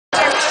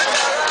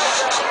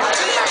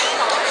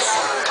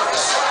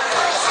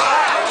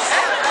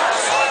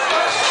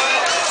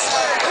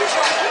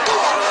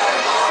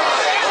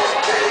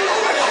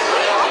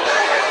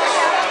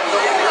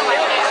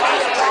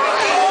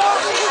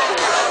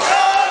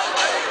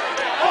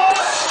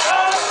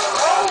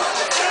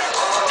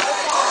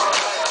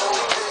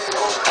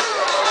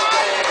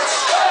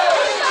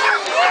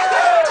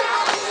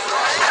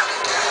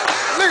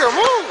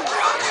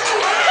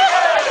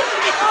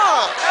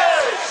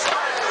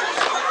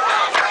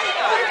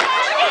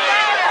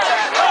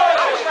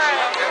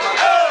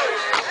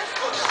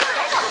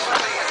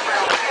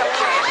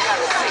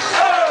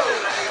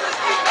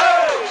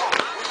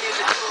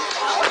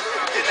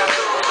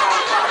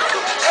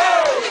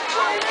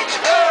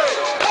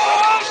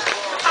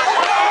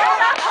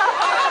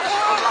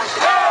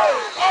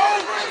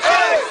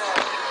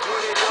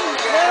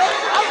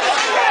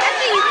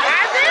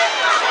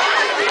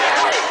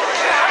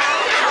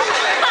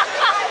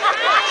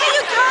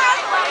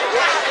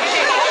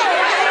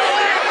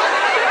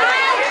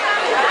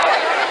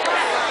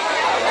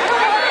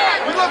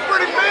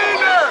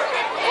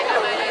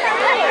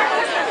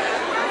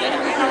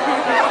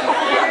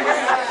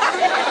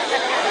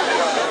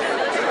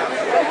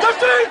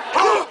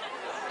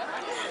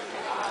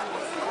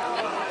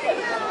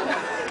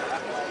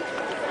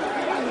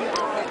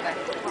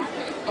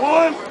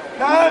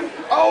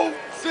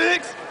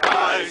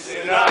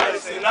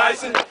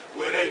icing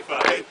with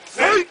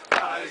 858.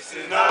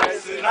 Icing,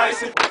 icing,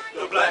 icing,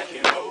 the black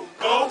and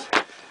gold.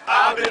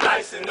 I've been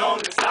icing on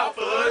the south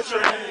of the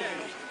train.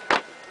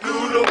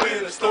 Through the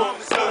winter storm,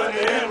 sun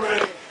and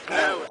rain.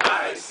 Now we're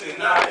icing,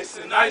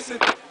 icing, icing.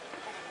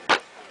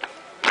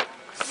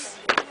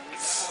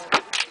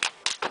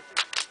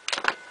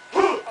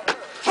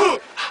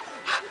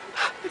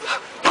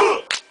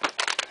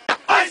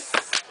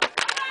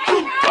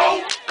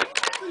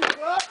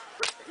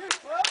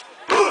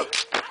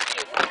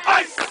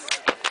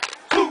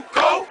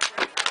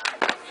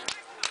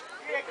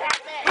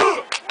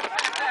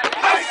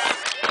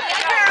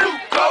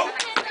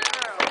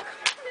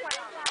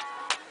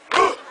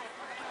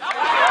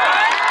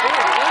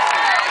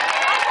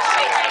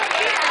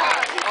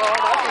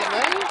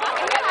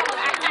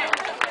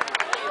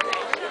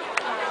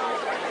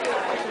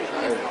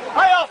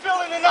 How y'all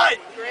feeling tonight?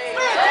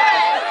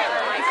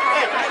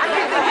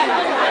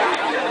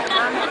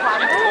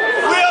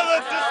 We are the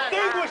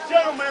distinguished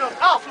gentlemen of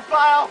Alpha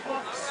Phi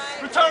Alpha,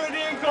 Fraternity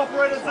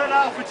Incorporated Zeta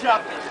Alpha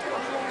Chapter.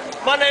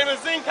 My name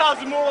is Zin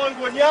Kazumura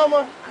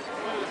Nguanyama.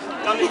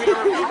 Y'all need me to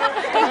repeat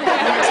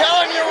that?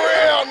 Tell him your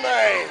real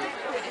name.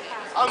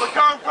 I'm the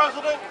current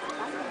president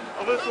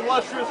of this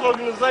illustrious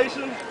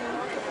organization.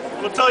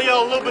 We'll tell you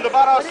a little bit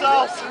about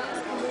ourselves.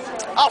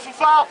 Alpha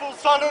Phi Alpha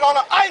was founded on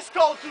an ice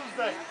cold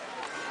Tuesday,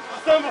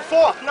 December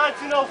 4th,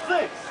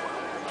 1906.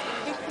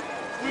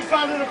 We were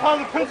founded upon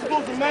the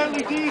principles of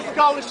manly deeds,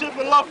 scholarship,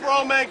 and love for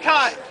all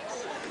mankind.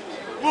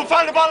 We were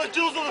founded by the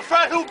Jews of the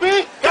Frat who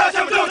be.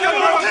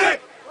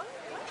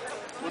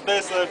 What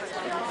they said.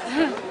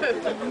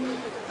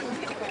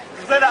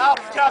 The Zeta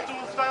Alpha chapter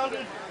was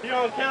founded here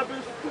on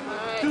campus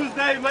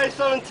Tuesday, May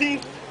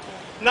 17th,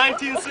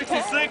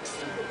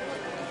 1966.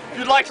 If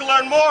you'd like to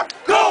learn more,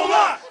 go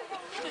online!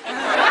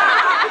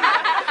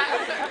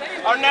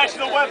 Our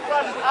national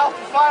website is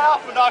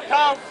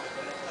alphaphialpha.com.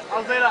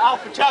 Our Zeta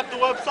Alpha chapter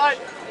website,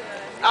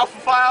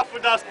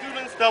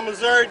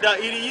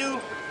 alphaphialpha.students.missouri.edu.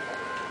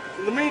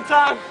 In the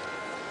meantime,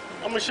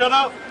 I'm going to shut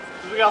up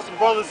because we got some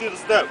brothers here to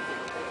step.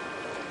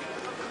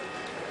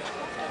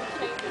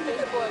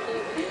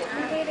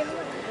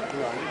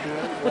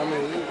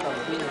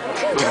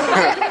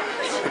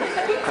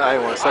 I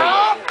didn't want to say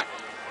that.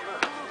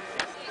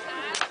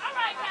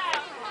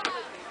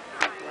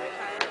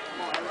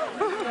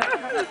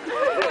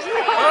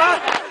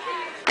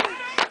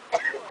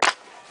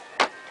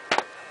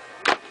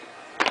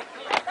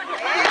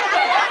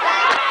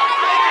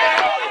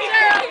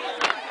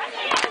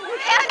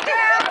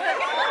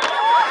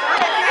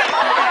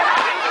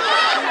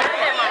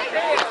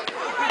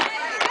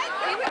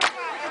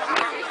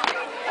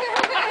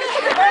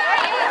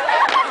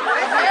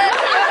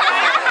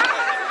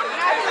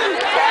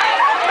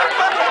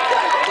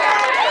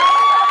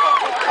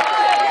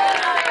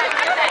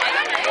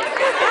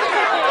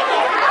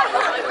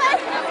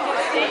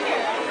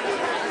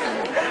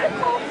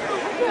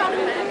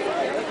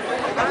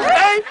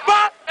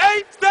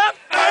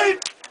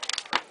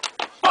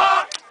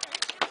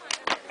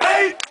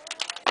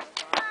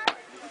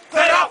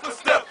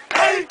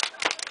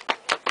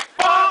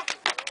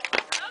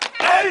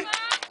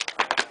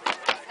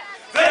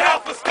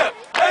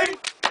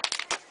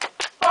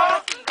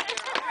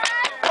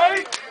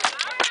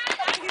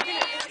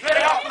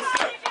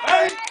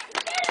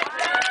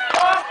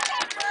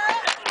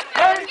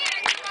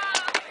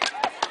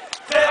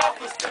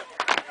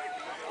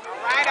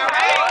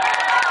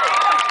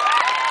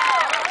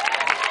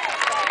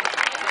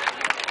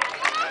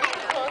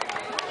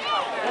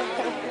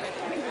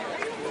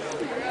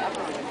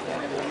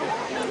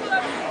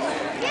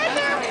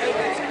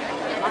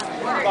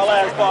 My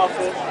last ball,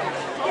 sis.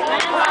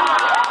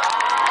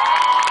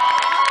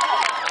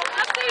 I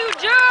see you,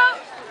 Gerald.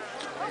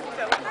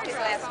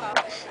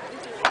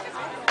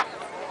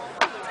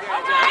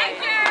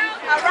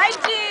 All right,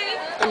 G.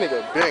 That nigga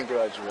been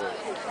graduated.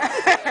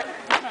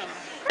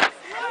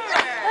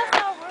 That's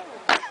not rude.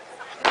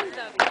 Please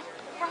don't be.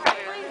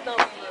 Please don't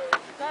be.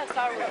 That's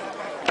not rude.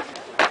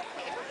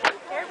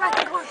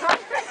 Everybody goes up.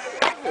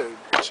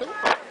 Yeah, chill.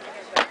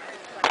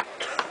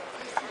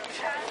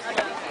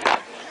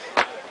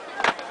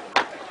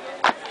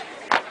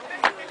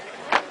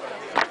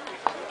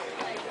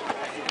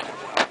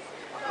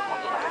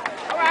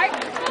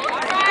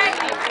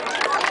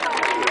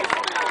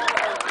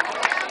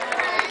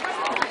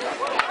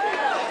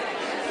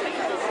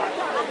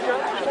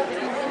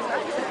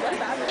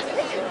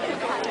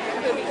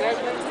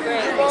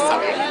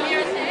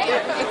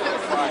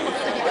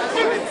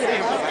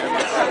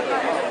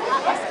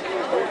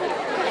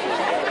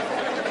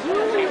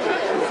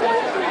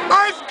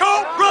 Ice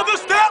cold, brother,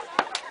 step.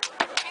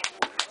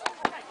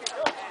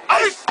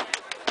 Ice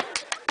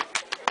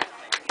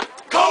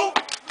cold,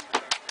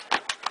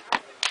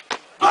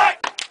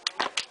 black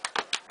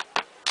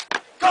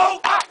cold.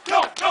 I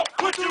don't know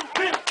what you've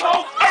been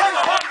told. All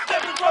the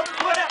 107 brothers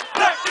went out,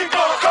 black and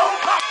gold. Cold,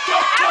 I don't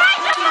know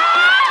what you've been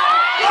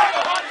told. All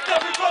the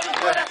 107 brothers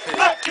went out,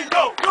 black and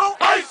gold. Go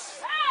ice.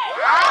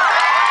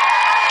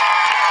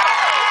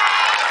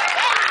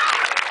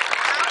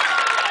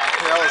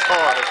 That was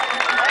hard.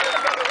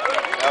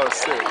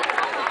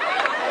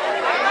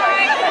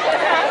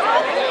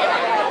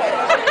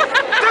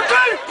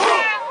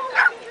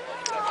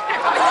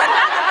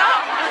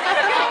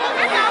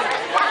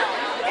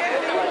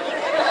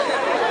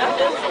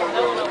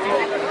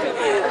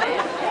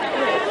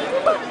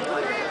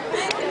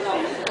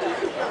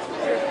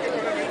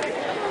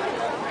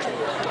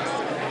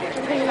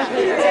 Slow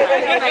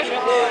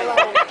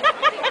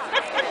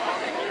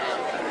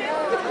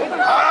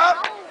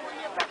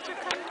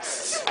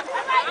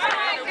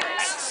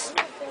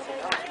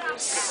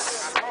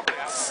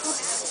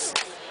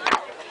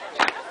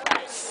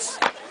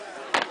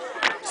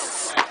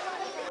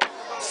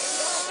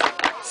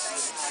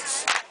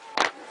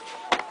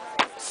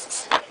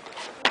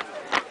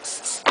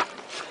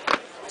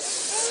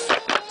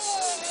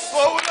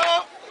it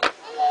up.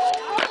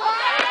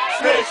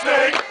 Snake,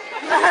 snake.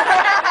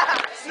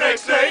 Snake,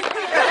 snake.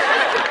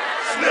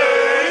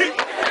 Snake.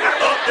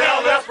 Up,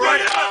 down, left,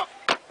 right, up.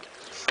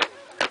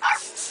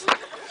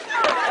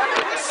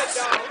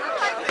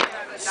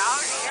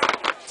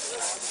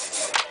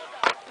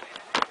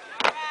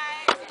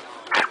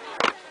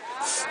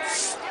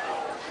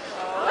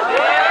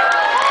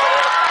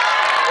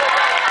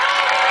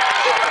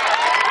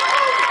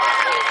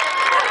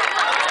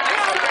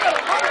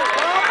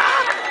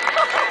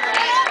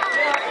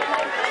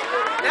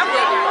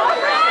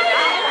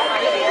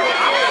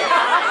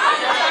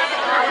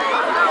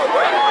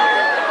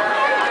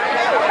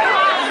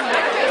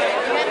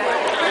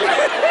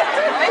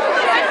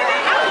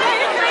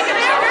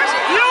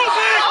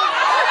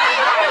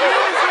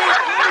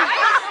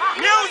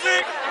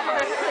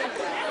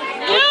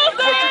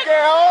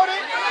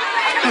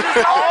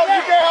 Oh,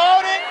 you can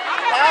hold it.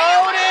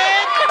 Hold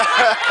it.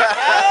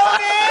 Hold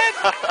it.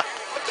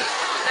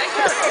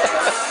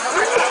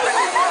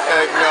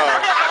 Heck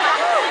no.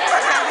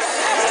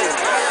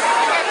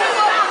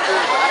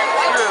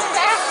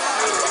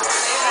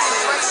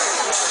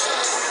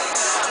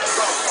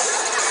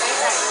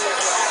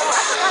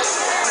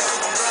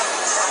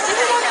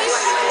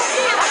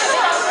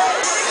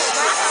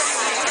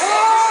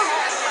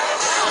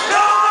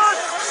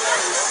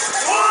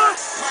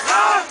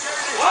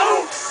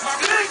 One,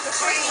 2,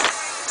 3.